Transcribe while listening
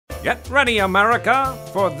Get ready, America,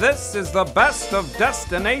 for this is the best of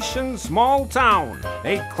Destination Small Town,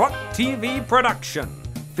 a Cluck TV production,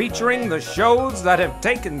 featuring the shows that have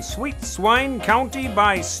taken Sweet Swine County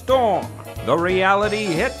by storm. The reality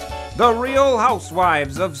hit, The Real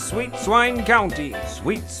Housewives of Sweet Swine County,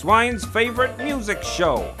 Sweet Swine's favorite music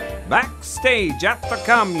show, Backstage at the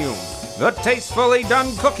Commune, the tastefully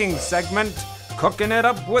done cooking segment, Cooking It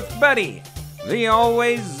Up with Betty, the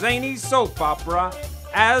always zany soap opera,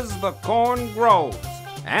 As the Corn Grows,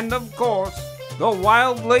 and of course, the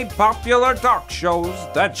wildly popular talk shows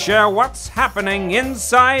that share what's happening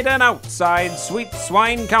inside and outside Sweet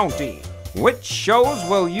Swine County. Which shows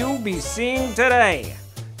will you be seeing today?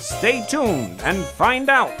 Stay tuned and find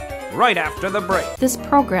out right after the break. This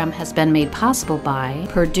program has been made possible by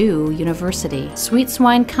Purdue University, Sweet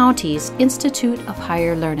Swine County's Institute of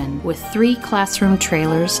Higher Learning, with 3 classroom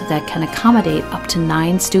trailers that can accommodate up to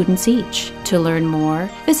 9 students each. To learn more,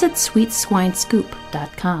 visit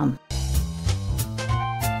sweetswinescoop.com.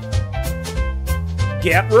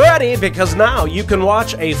 Get ready, because now you can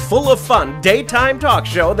watch a full of fun daytime talk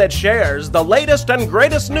show that shares the latest and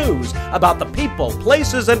greatest news about the people,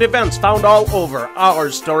 places, and events found all over our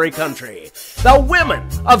story country. The Women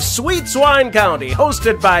of Sweet Swine County,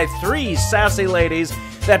 hosted by 3 sassy ladies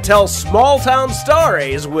that tell small town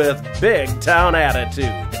stories with big town attitude.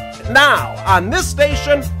 Now on this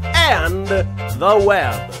station and the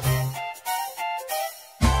web.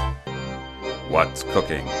 What's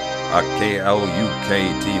Cooking? A KLUK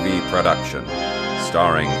TV production,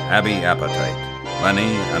 starring Abby Appetite,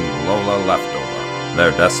 Lenny and Lola Leftover.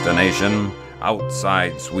 Their destination,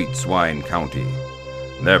 outside Sweet Swine County.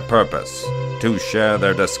 Their purpose, to share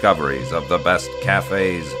their discoveries of the best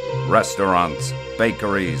cafes, restaurants,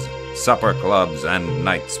 bakeries, supper clubs, and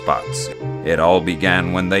night spots. It all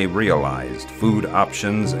began when they realized food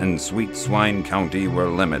options in Sweet Swine County were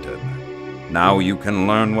limited. Now you can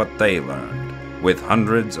learn what they learned. With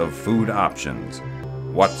hundreds of food options.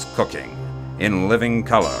 What's Cooking? In living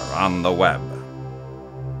color on the web.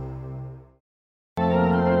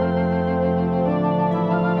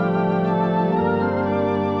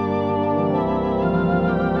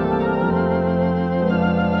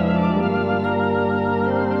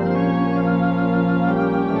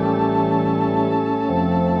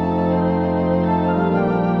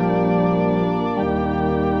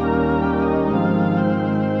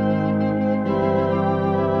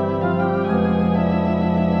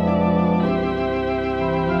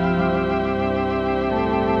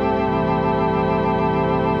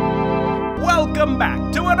 Welcome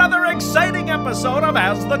back to another exciting episode of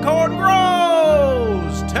As the Corn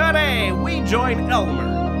Grows! Today, we join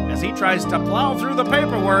Elmer as he tries to plow through the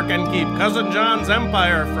paperwork and keep Cousin John's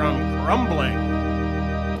empire from crumbling.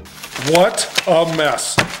 What a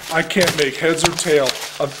mess. I can't make heads or tail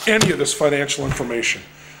of any of this financial information.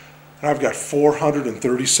 And I've got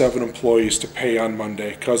 437 employees to pay on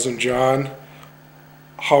Monday. Cousin John,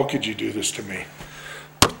 how could you do this to me?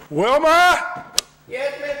 Wilma?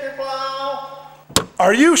 Yes, Mr. Plow?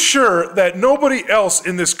 Are you sure that nobody else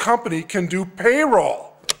in this company can do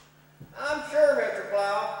payroll? I'm sure, Mr.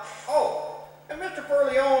 Plow. Oh, and Mr.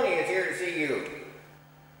 Furleone is here to see you.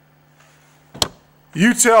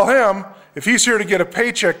 You tell him, if he's here to get a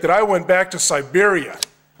paycheck, that I went back to Siberia.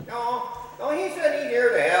 No, he said he's here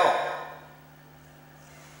to help.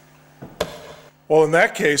 Well, in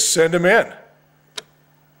that case, send him in.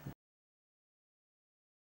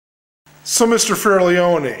 So, Mr.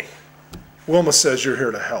 Furleone, Wilma says you're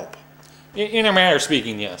here to help. In a manner of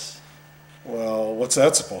speaking, yes. Well, what's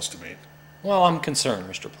that supposed to mean? Well, I'm concerned,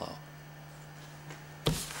 Mr. Plow.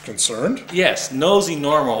 Concerned? Yes, Nosy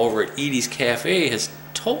Norma over at Edie's Cafe has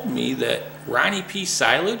told me that Ronnie P.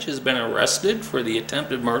 Silage has been arrested for the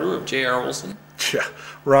attempted murder of J.R. Olson. Yeah,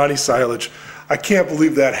 Ronnie Silage. I can't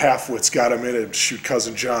believe that half-wit's got him in it to shoot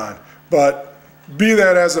Cousin John. But be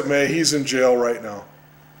that as it may, he's in jail right now.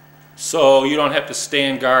 So you don't have to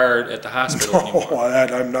stand guard at the hospital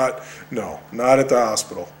anymore? No, not at the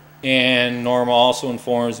hospital. And Norma also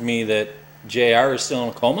informs me that JR is still in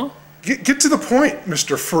a coma? Get to the point,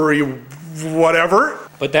 Mr. Furry whatever.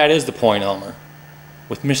 But that is the point, Elmer.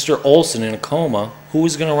 With Mr. Olson in a coma, who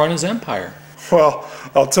is going to run his empire? Well,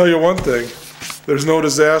 I'll tell you one thing. There's no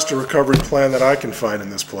disaster recovery plan that I can find in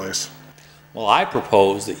this place. Well, I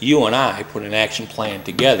propose that you and I put an action plan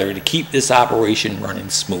together to keep this operation running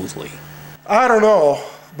smoothly. I don't know,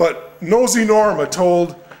 but Nosy Norma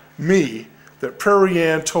told me that Prairie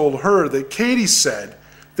Ann told her that Katie said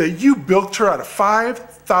that you bilked her out of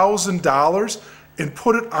 $5,000 and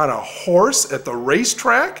put it on a horse at the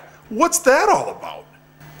racetrack? What's that all about?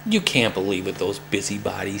 You can't believe what those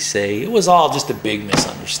busybodies say. It was all just a big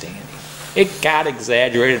misunderstanding. It got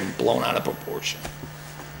exaggerated and blown out of proportion.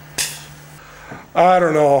 I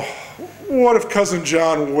don't know. What if Cousin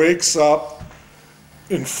John wakes up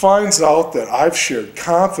and finds out that I've shared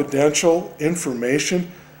confidential information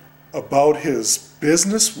about his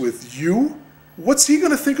business with you? What's he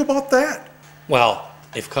going to think about that? Well,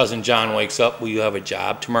 if Cousin John wakes up, will you have a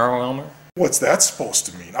job tomorrow, Elmer? What's that supposed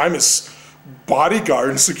to mean? I'm his bodyguard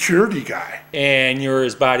and security guy. And you're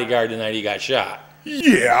his bodyguard the night he got shot.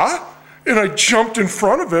 Yeah, and I jumped in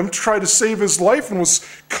front of him, tried to save his life, and was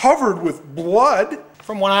covered with blood.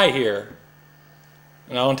 From what I hear,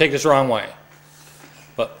 and I don't take this the wrong way,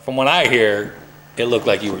 but from what I hear, it looked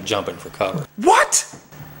like you were jumping for cover. What?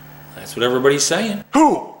 That's what everybody's saying.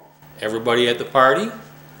 Who? Everybody at the party?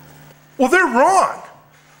 Well, they're wrong.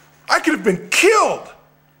 I could have been killed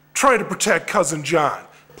trying to protect Cousin John.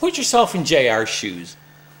 Put yourself in JR's shoes.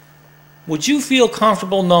 Would you feel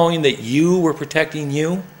comfortable knowing that you were protecting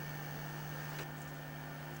you?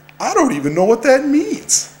 I don't even know what that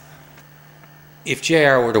means. If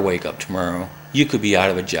JR were to wake up tomorrow, you could be out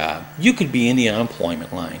of a job. You could be in the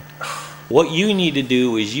unemployment line. What you need to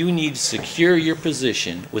do is you need to secure your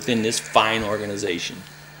position within this fine organization.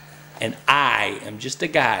 And I am just a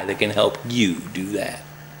guy that can help you do that.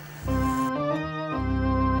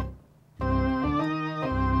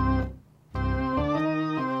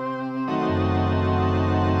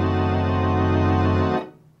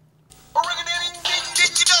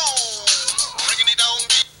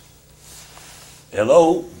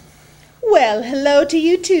 Hello? Well, hello to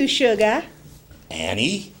you too, Sugar.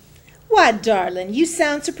 Annie? Why, darling, you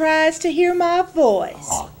sound surprised to hear my voice.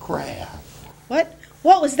 Oh, crap.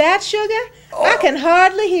 What was that, Sugar? I can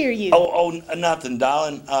hardly hear you. Nothing,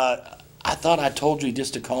 darling. I thought I told you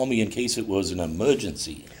just to call me in case it was an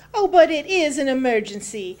emergency. Oh, but it is an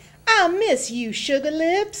emergency. I'll miss you, Sugar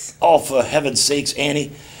Lips. Oh, for heaven's sakes,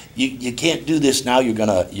 Annie, you can't do this now. You're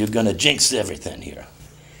gonna jinx everything here.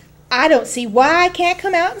 I don't see why I can't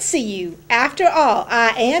come out and see you. After all,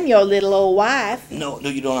 I am your little old wife. No,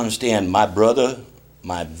 you don't understand. My brother,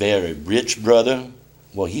 my very rich brother,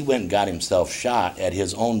 well, he went and got himself shot at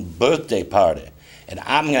his own birthday party. And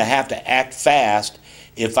I'm going to have to act fast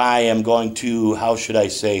if I am going to, how should I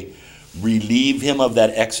say, relieve him of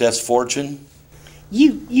that excess fortune.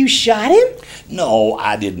 You shot him? No,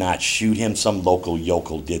 I did not shoot him. Some local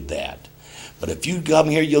yokel did that. But if you come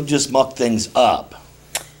here, you'll just muck things up.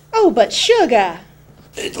 Oh, but Sugar.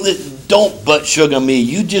 Don't but sugar me.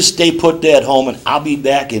 You just stay put there at home and I'll be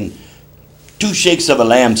back in 2 shakes of a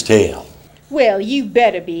lamb's tail. Well, you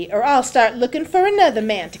better be, or I'll start looking for another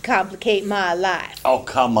man to complicate my life. Oh,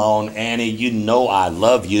 come on, Annie. You know I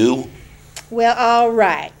love you. Well, all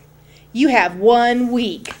right. You have 1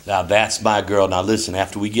 week. Now, that's my girl. Now, listen,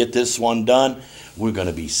 after we get this one done, we're going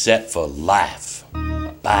to be set for life.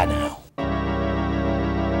 Bye now.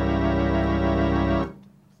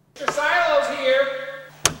 Mr. Silo's here.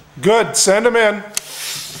 Good, send him in.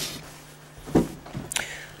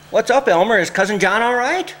 What's up, Elmer? Is Cousin John all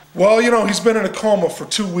right? Well, he's been in a coma for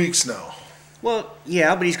 2 weeks now. Well,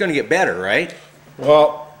 yeah, but he's going to get better, right?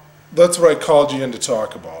 Well, that's what I called you in to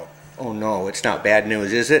talk about. Oh, no, it's not bad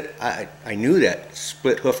news, is it? I knew that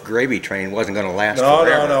split-hoof gravy train wasn't going to last No,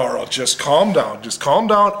 forever. no, Earl. Just calm down. Just calm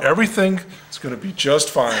down. Everything is going to be just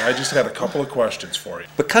fine. I just had a couple of questions for you.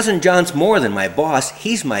 But Cousin John's more than my boss.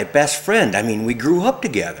 He's my best friend. I mean, we grew up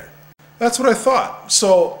together. That's what I thought.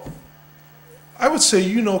 So, I would say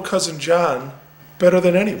you know Cousin John better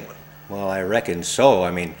than anyone. Well, I reckon so. I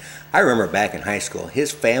mean, I remember back in high school,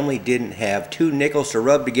 his family didn't have 2 nickels to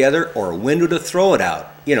rub together or a window to throw it out.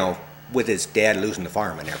 With his dad losing the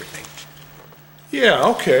farm and everything. Yeah,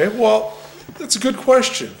 okay. Well, that's a good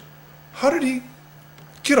question. How did he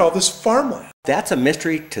get all this farmland? That's a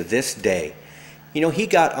mystery to this day. He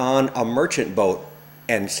got on a merchant boat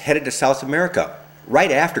and headed to South America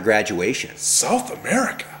right after graduation. South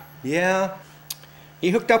America? Yeah. He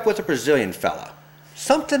hooked up with a Brazilian fella.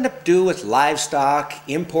 Something to do with livestock,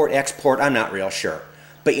 import-export, I'm not real sure.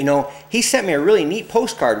 But he sent me a really neat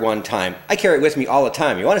postcard one time. I carry it with me all the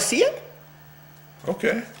time. You want to see it?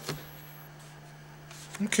 Okay.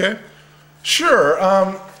 Sure,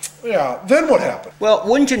 yeah, then what happened? Well,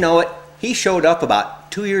 wouldn't you know it, he showed up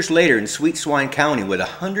about 2 years later in Sweet Swine County with a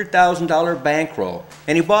 $100,000 bankroll.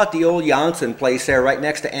 And he bought the old Janssen place there right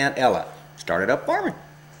next to Aunt Ella. Started up farming.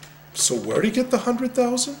 So where'd he get the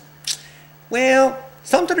 100,000? Well,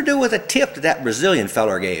 something to do with a tip that Brazilian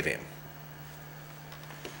feller gave him.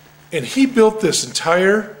 And he built this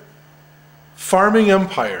entire farming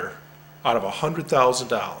empire out of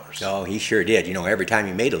 $100,000. Oh, he sure did. You know, every time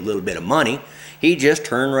he made a little bit of money, he just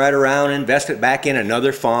turned right around and invested it back in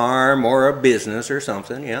another farm or a business or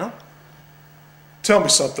something, you know? Tell me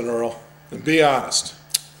something, Earl, and be honest.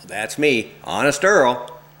 That's me, Honest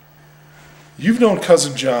Earl. You've known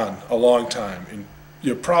Cousin John a long time, and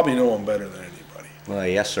you probably know him better than anybody. Well,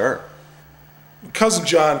 yes, sir. When Cousin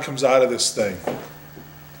John comes out of this thing,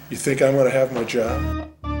 you think I'm going to have my job?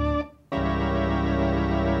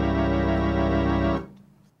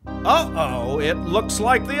 Uh-oh, it looks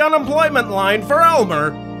like the unemployment line for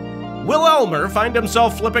Elmer. Will Elmer find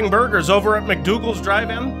himself flipping burgers over at McDougal's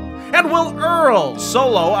Drive-In? And will Earl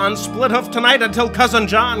solo on Split Hoof tonight until Cousin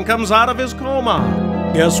John comes out of his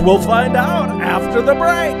coma? Guess we'll find out after the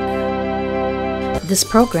break. This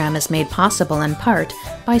program is made possible in part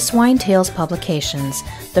by Swine Tales Publications,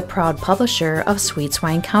 the proud publisher of Sweet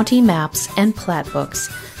Swine County maps and plat books,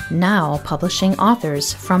 now publishing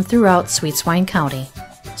authors from throughout Sweet Swine County.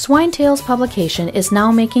 Swine Tales Publication is now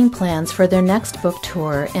making plans for their next book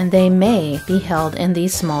tour, and they may be held in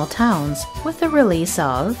these small towns with the release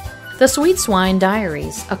of The Sweet Swine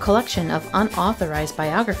Diaries, a collection of unauthorized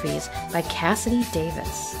biographies by Cassidy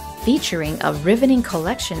Davis, featuring a riveting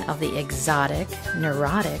collection of the exotic,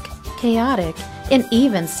 neurotic, chaotic, and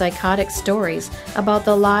even psychotic stories about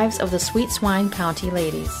the lives of the Sweet Swine County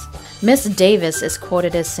ladies. Miss Davis is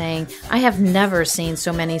quoted as saying, "I have never seen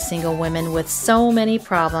so many single women with so many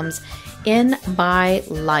problems in my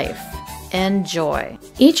life. Enjoy."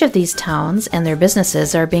 Each of these towns and their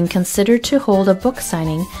businesses are being considered to hold a book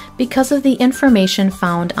signing because of the information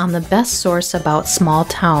found on the best source about small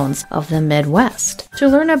towns of the Midwest. To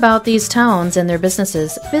learn about these towns and their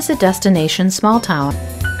businesses, visit Destination Small Town.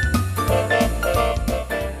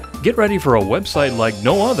 Get ready for a website like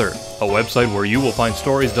no other. A website where you will find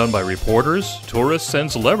stories done by reporters, tourists,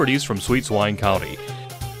 and celebrities from Sweet Swine County.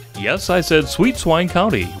 Yes, I said Sweet Swine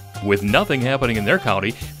County. With nothing happening in their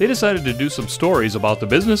county, they decided to do some stories about the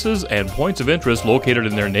businesses and points of interest located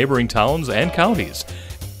in their neighboring towns and counties.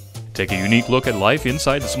 Take a unique look at life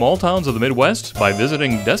inside the small towns of the Midwest by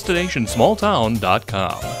visiting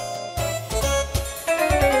DestinationSmallTown.com.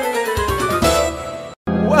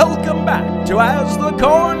 Welcome back to As the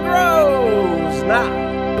Corn Grows.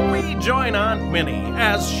 Now, we join Aunt Minnie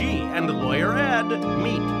as she and Lawyer Ed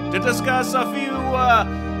meet to discuss a few,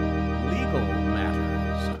 legal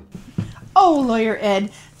matters. Oh, Lawyer Ed,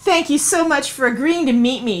 thank you so much for agreeing to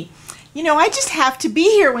meet me. You know, I just have to be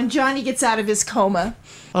here when Johnny gets out of his coma.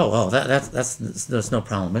 Oh, that's no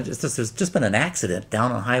problem. There's just been an accident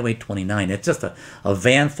down on Highway 29. It's just a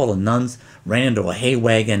van full of nuns ran into a hay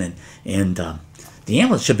wagon, and the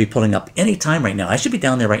ambulance should be pulling up any time right now. I should be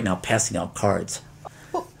down there right now passing out cards.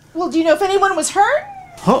 Well, do you know if anyone was hurt?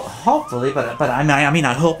 Hopefully, but I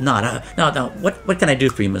hope not. No. What can I do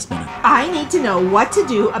for you, Miss Minnie? I need to know what to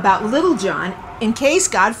do about Little John in case,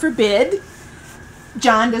 God forbid,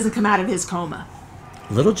 John doesn't come out of his coma.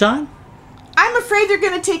 Little John? I'm afraid they're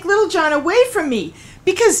going to take Little John away from me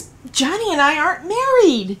because Johnny and I aren't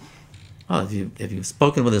married. Oh, have you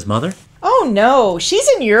spoken with his mother? Oh, no. She's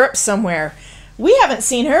in Europe somewhere. We haven't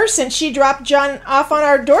seen her since she dropped John off on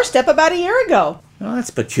our doorstep about a year ago. Oh,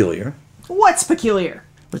 that's peculiar. What's peculiar?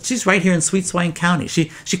 But she's right here in Sweet Swine County.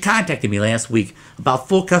 She contacted me last week about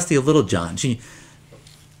full custody of Little John. Did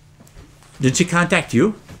she contact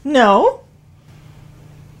you? No.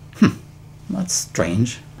 That's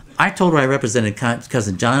strange. I told her I represented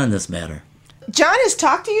Cousin John in this matter. John has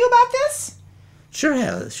talked to you about this? Sure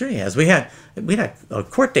he has. We had a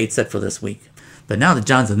court date set for this week. But now that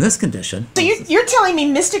John's in this condition... So you're telling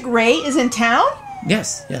me Mystic Ray is in town?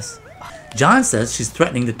 Yes. John says she's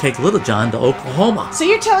threatening to take Little John to Oklahoma. So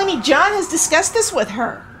you're telling me John has discussed this with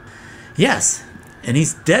her? Yes, and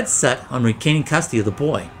he's dead set on retaining custody of the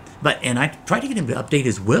boy. And I tried to get him to update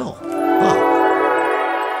his will.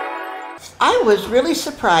 I was really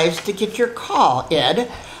surprised to get your call,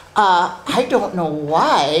 Ed. I don't know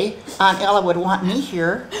why Aunt Ella would want me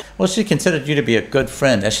here. Well, she considered you to be a good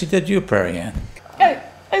friend, as she did you, Prairie Ann.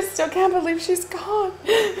 I still can't believe she's gone.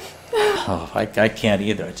 Oh, I can't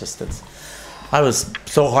either. I was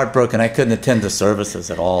so heartbroken I couldn't attend the services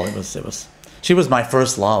at all. She was my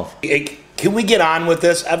first love. Hey, can we get on with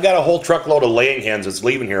this? I've got a whole truckload of laying hens that's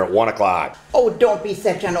leaving here at 1 o'clock. Oh, don't be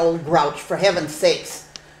such an old grouch, for heaven's sakes.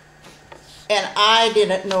 And I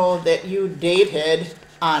didn't know that you dated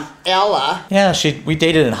Aunt Ella. Yeah, we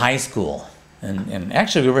dated in high school. And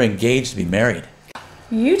actually we were engaged to be married.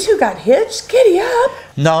 You two got hitched? Giddy up.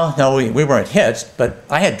 No, we weren't hitched, but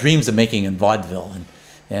I had dreams of making in vaudeville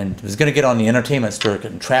and was going to get on the entertainment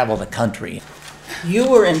circuit and travel the country. You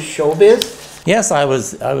were in showbiz? Yes, I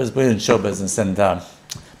was in show business,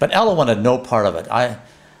 But Ella wanted no part of it. I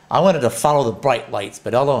wanted to follow the bright lights,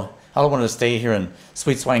 but Ella wanted to stay here in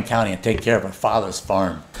Sweet Swine County and take care of her father's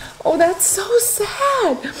farm. Oh, that's so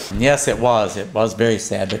sad. Yes, it was. It was very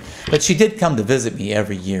sad. But she did come to visit me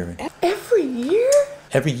every year. Every year?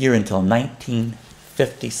 Every year until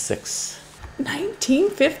 1956.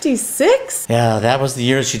 1956? Yeah, that was the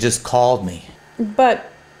year she just called me.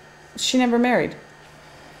 But she never married,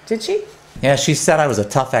 did she? Yeah, she said I was a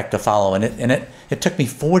tough act to follow, and it took me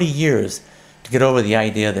 40 years to get over the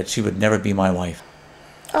idea that she would never be my wife.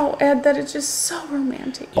 Oh, Ed, that is just so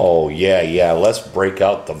romantic. Oh, yeah. Let's break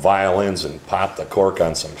out the violins and pop the cork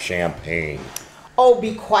on some champagne. Oh,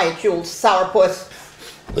 be quiet, you old sourpuss.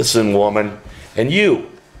 Listen, woman, and you,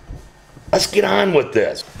 let's get on with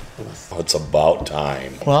this. It's about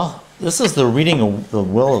time. Well, this is the reading of the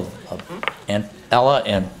will of Aunt Ella,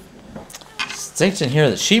 and it states in here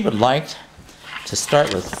that she would like to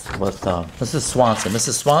start with Mrs. Swanson.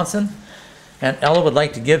 Mrs. Swanson, Aunt Ella would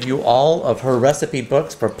like to give you all of her recipe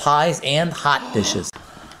books for pies and hot dishes.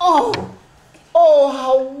 Oh,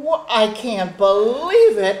 I can't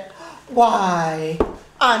believe it. Why,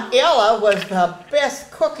 Aunt Ella was the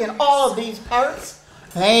best cook in all of these parts.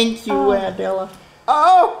 Thank you, Aunt Ella.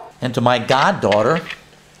 Oh! And to my goddaughter,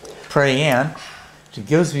 Prairie Ann, she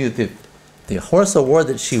gives me the horse award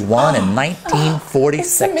that she won in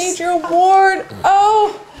 1946. It's a major award.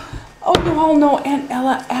 Oh, you all know Aunt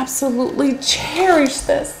Ella absolutely cherished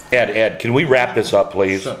this. Ed, can we wrap this up,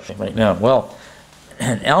 please? Right now, well,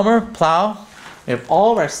 and Elmer, Plow, we have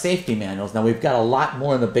all of our safety manuals. Now, we've got a lot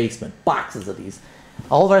more in the basement, boxes of these.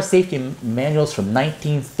 All of our safety manuals from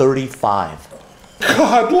 1935.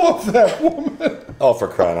 God, love that woman. Oh, for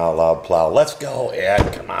crying out loud, Plow. Let's go,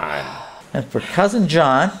 Ed, come on. And for Cousin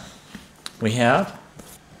John, we have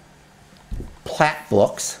plat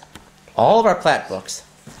books, all of our plat books.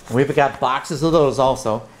 We've got boxes of those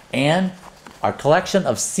also, and our collection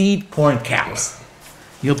of seed corn caps.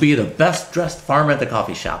 You'll be the best dressed farmer at the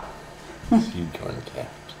coffee shop. Seed corn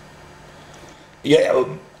caps. Yeah,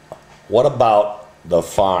 what about the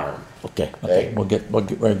farm? Okay.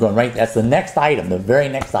 We're going right. That's the next item, the very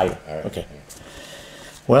next item. Right. Okay.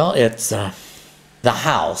 Well, it's the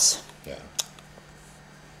house. Yeah.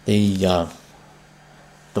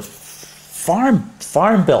 The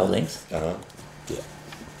farm buildings. Uh-huh. Yeah.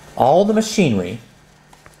 All the machinery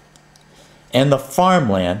and the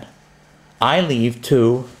farmland I leave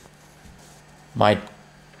to my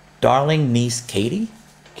darling niece Katie.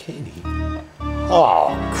 Katie?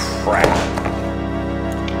 Oh, crap.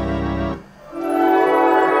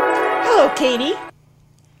 Hello, Katie.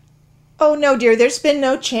 Oh, no, dear, there's been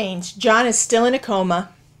no change. John is still in a coma.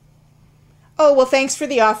 Oh, well, thanks for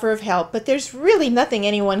the offer of help, but there's really nothing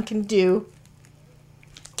anyone can do.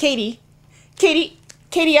 Katie,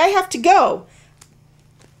 I have to go.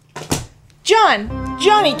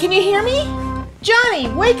 Johnny, can you hear me? Johnny,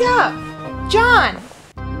 wake up! John!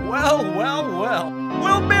 Well.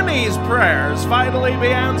 Will Minnie's prayers finally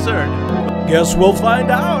be answered? Guess we'll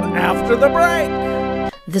find out after the break.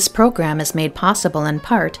 This program is made possible in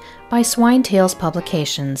part by Swine Tales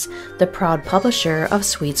Publications, the proud publisher of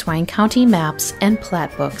Sweet Swine County maps and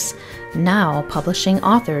plat books, now publishing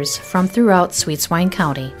authors from throughout Sweet Swine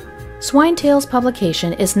County. Swine Tales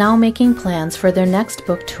Publication is now making plans for their next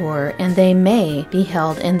book tour, and they may be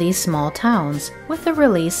held in these small towns with the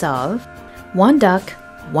release of One Duck,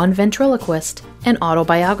 One Ventriloquist, an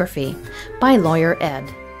Autobiography by Lawyer Ed.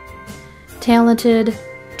 Talented,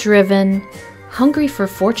 driven, hungry for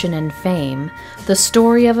fortune and fame, the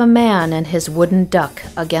story of a man and his wooden duck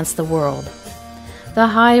against the world. The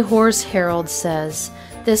High Horse Herald says,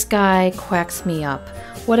 "This guy quacks me up.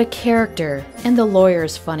 What a character, and the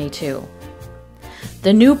lawyer's funny too."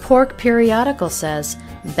 The New Pork Periodical says,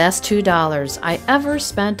 "Best $2 I ever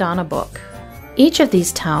spent on a book." Each of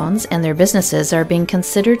these towns and their businesses are being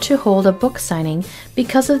considered to hold a book signing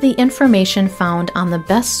because of the information found on the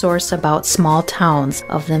best source about small towns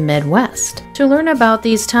of the Midwest. To learn about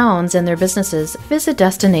these towns and their businesses, visit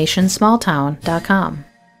DestinationSmallTown.com.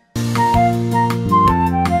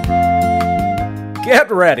 Get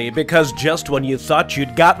ready, because just when you thought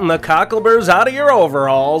you'd gotten the cockleburs out of your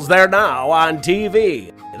overalls, they're now on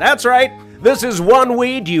TV. That's right, this is one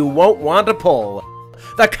weed you won't want to pull.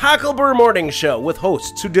 The Cocklebur Morning Show, with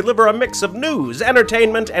hosts who deliver a mix of news,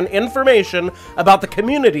 entertainment, and information about the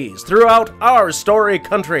communities throughout our story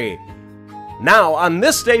country. Now on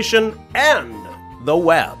this station and the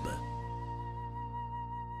web.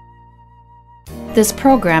 This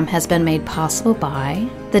program has been made possible by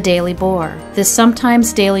The Daily Boar. This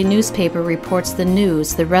sometimes daily newspaper reports the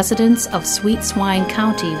news the residents of Sweet Swine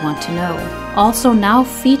County want to know. Also now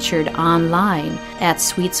featured online at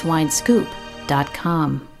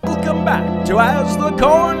sweetswinescoop.com. Welcome back to As the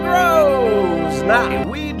Corn Grows. Now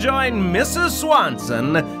we join Mrs.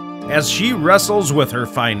 Swanson as she wrestles with her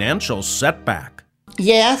financial setback.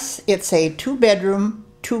 Yes, it's a 2-bedroom,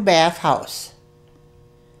 2-bath house.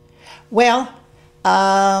 Well,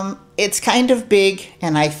 it's kind of big,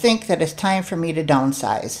 and I think that it's time for me to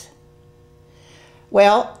downsize.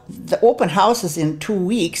 Well, the open house is in 2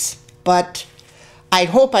 weeks, but I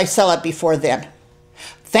hope I sell it before then.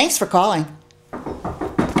 Thanks for calling.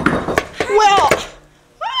 Well,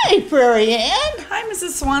 hi, Prairie Ann. Hi,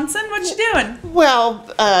 Mrs. Swanson. What you doing? Well,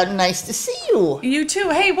 nice to see you. You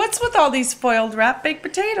too. Hey, what's with all these foiled wrapped baked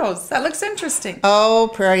potatoes? That looks interesting.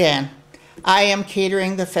 Oh, Prairie Ann, I am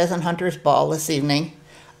catering the pheasant hunters' ball this evening.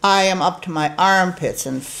 I am up to my armpits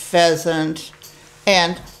in pheasant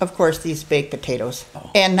and, of course, these baked potatoes.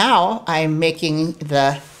 And now I'm making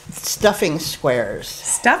the stuffing squares.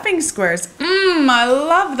 Stuffing squares? I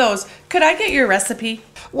love those. Could I get your recipe?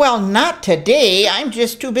 Well, not today. I'm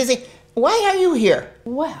just too busy. Why are you here?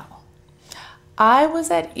 Well, I was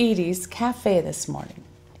at Edie's Cafe this morning.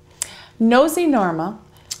 Nosy Norma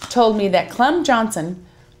told me that Clem Johnson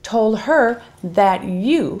told her that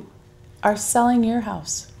you are selling your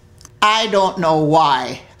house. I don't know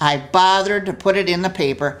why I bothered to put it in the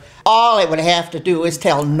paper. All I would have to do is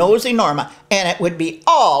tell Nosy Norma, and it would be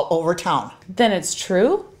all over town. Then it's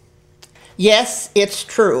true? Yes, it's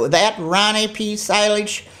true. That Ronnie P.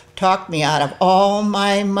 Silage talked me out of all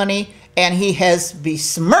my money, and he has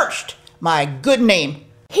besmirched my good name.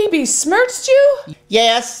 He besmirched you?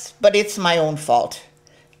 Yes, but it's my own fault.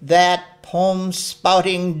 That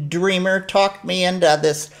poem-spouting dreamer talked me into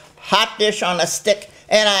this hot dish on a stick,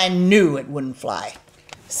 and I knew it wouldn't fly.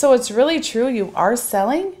 So it's really true you are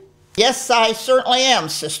selling? Yes, I certainly am,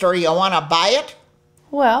 sister. You want to buy it?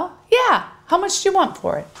 Well, yeah. How much do you want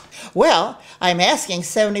for it? Well, I'm asking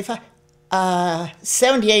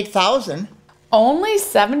 $78,000. Only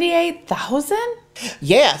 $78,000?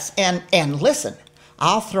 Yes, and listen,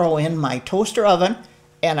 I'll throw in my toaster oven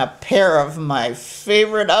and a pair of my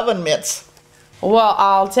favorite oven mitts. Well,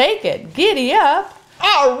 I'll take it. Giddy up.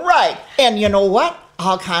 All right. And you know what?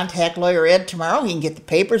 I'll contact Lawyer Ed tomorrow. He can get the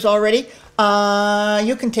papers already.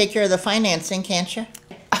 You can take care of the financing, can't you?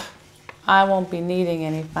 I won't be needing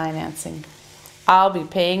any financing. I'll be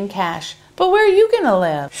paying cash. But where are you going to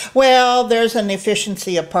live? Well, there's an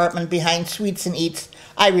efficiency apartment behind Sweets and Eats.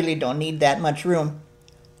 I really don't need that much room.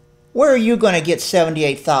 Where are you going to get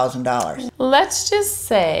 $78,000? Let's just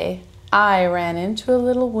say I ran into a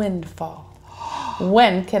little windfall.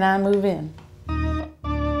 When can I move in?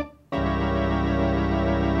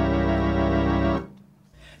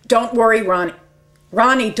 Don't worry, Ronnie.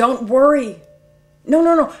 Ronnie, don't worry.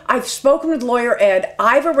 No. I've spoken with Lawyer Ed.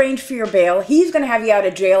 I've arranged for your bail. He's going to have you out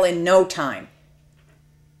of jail in no time.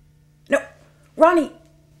 No, Ronnie.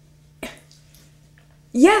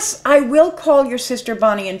 Yes, I will call your sister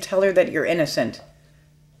Bonnie and tell her that you're innocent.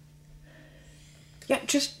 Yeah,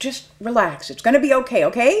 just relax. It's going to be okay,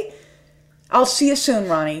 okay? I'll see you soon,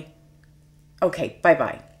 Ronnie. Okay,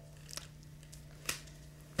 bye-bye.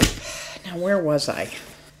 Now, where was I?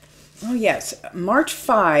 Oh, yes, March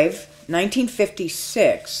 5,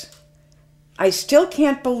 1956. I still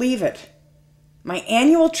can't believe it. My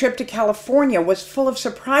annual trip to California was full of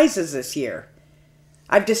surprises this year.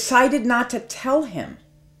 I've decided not to tell him.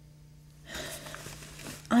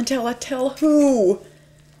 Aunt Ella, tell who?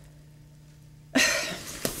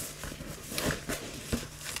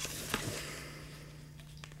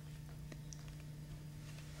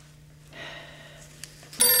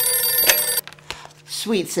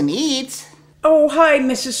 Sweets and Eats. Oh, hi,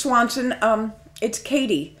 Mrs. Swanson. It's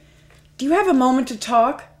Katie. Do you have a moment to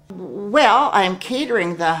talk? Well, I'm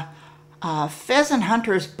catering the pheasant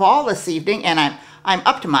hunters' ball this evening, and I'm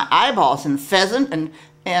up to my eyeballs in pheasant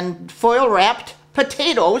and foil-wrapped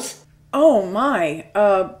potatoes. Oh, my.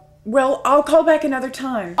 Well, I'll call back another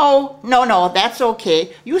time. Oh, no, that's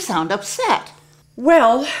okay. You sound upset.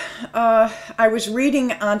 Well, I was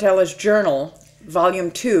reading Aunt Ella's journal, Volume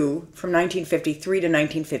 2, from 1953 to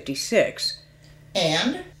 1956.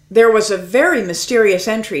 And? There was a very mysterious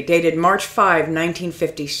entry dated March 5,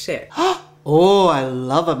 1956. Oh, I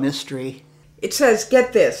love a mystery. It says,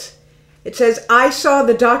 get this. It says, I saw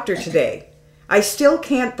the doctor today. I still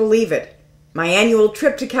can't believe it. My annual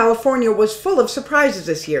trip to California was full of surprises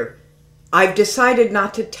this year. I've decided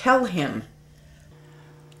not to tell him.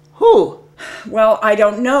 Who? Well, I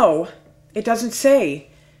don't know. It doesn't say.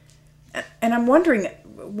 And I'm wondering,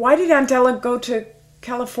 why did Aunt Ella go to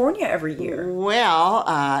California every year? Well,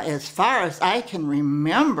 as far as I can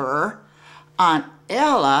remember, Aunt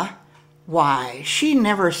Ella, why, she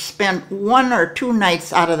never spent 1 or 2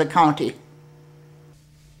 nights out of the county.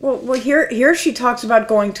 Well, here she talks about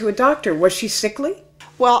going to a doctor. Was she sickly?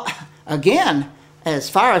 Well, again, as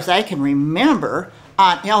far as I can remember,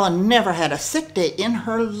 Aunt Ella never had a sick day in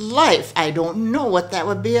her life. I don't know what that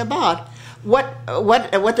would be about. What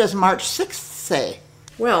does March 6th say?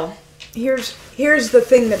 Well, here's the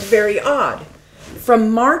thing that's very odd.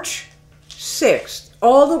 From March 6th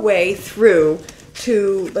all the way through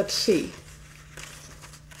to, let's see,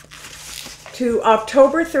 to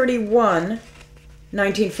October 31,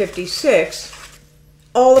 1956,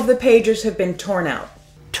 all of the pages have been torn out.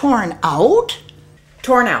 Torn out?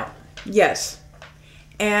 Torn out, yes.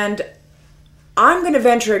 And I'm going to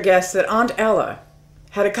venture a guess that Aunt Ella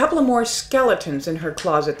had a couple of more skeletons in her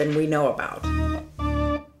closet than we know about.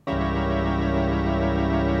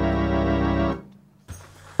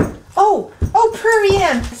 Oh, Prairie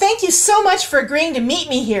Ann, thank you so much for agreeing to meet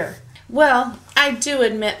me here. Well, I do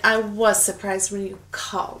admit I was surprised when you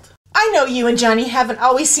called. I know you and Johnny haven't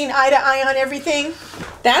always seen eye to eye on everything.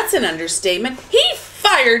 That's an understatement. He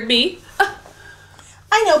fired me.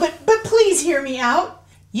 I know, but please hear me out.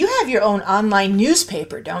 You have your own online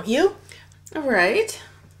newspaper, don't you? Right.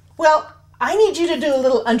 Well, I need you to do a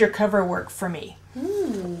little undercover work for me.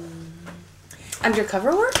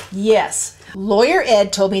 Undercover work? Yes. Lawyer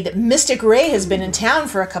Ed told me that Mystic Ray has been in town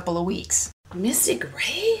for a couple of weeks. Mystic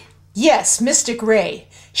Ray? Yes, Mystic Ray.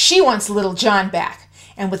 She wants little John back.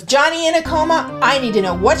 And with Johnny in a coma, I need to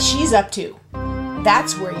know what she's up to.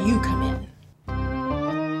 That's where you come in.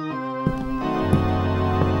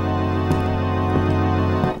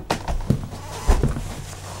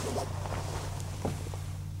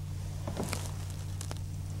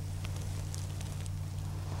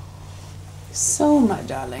 So, my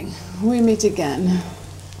darling, we meet again.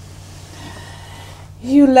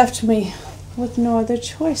 You left me with no other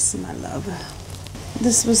choice, my love.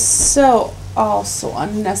 This was all so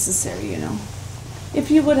unnecessary, you know.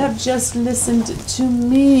 If you would have just listened to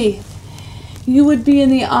me, you would be in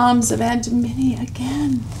the arms of Aunt Minnie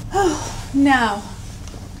again. Oh, now,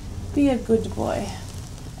 be a good boy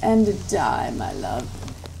and die, my love.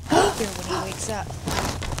 Here when he wakes up.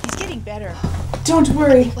 He's getting better. Don't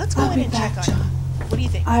worry. Let's go in and check on him. What do you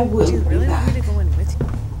think? I will. Do you really be want me back. to go in with you?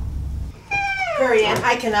 Prairie Ann,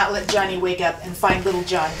 I cannot let Johnny wake up and find little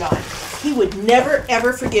John gone. He would never,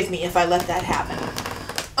 ever forgive me if I let that happen.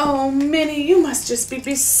 Oh, Minnie, you must just be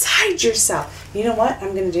beside yourself. You know what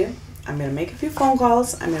I'm going to do? I'm going to make a few phone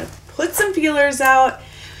calls. I'm going to put some feelers out,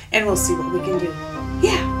 and we'll see what we can do.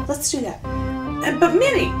 Yeah, let's do that. But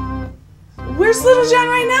Minnie, where's little John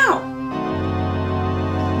right now?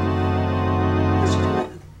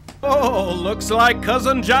 Oh, looks like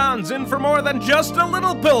Cousin John's in for more than just a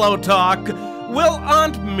little pillow talk. Will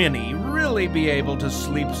Aunt Minnie really be able to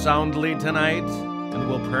sleep soundly tonight? And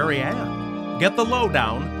will Prairie Ann get the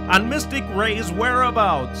lowdown on Mystic Ray's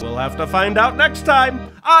whereabouts? We'll have to find out next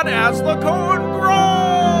time on As the Corn Grows!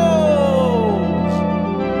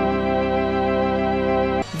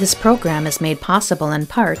 This program is made possible in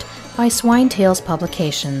part by Swine Tales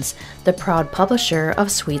Publications, the proud publisher of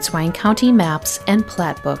Sweet Swine County maps and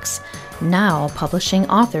plat books, now publishing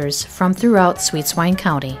authors from throughout Sweet Swine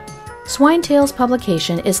County. Swine Tales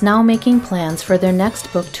Publication is now making plans for their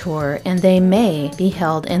next book tour, and they may be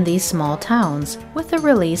held in these small towns, with the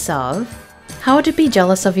release of How to Be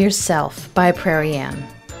Jealous of Yourself by Prairie Ann.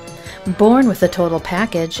 Born with a total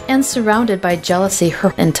package and surrounded by jealousy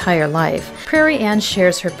her entire life, Prairie Ann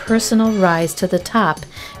shares her personal rise to the top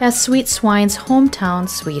as Sweet Swine's hometown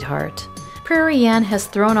sweetheart. Prairie Ann has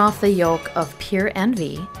thrown off the yoke of pure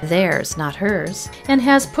envy, theirs, not hers, and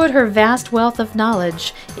has put her vast wealth of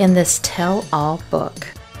knowledge in this tell-all book.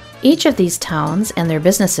 Each of these towns and their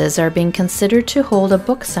businesses are being considered to hold a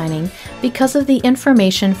book signing because of the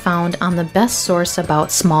information found on the best source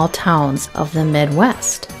about small towns of the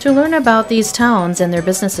Midwest. To learn about these towns and their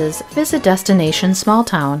businesses, visit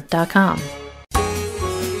DestinationSmallTown.com.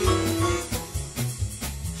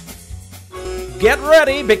 Get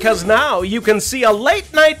ready, because now you can see a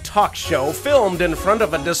late-night talk show filmed in front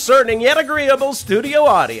of a discerning yet agreeable studio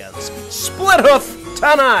audience. Split Hoof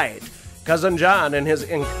tonight. Cousin John and his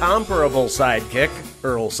incomparable sidekick,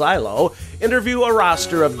 Earl Silo, interview a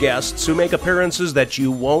roster of guests who make appearances that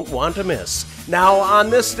you won't want to miss. Now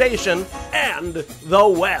on this station and the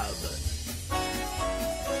web.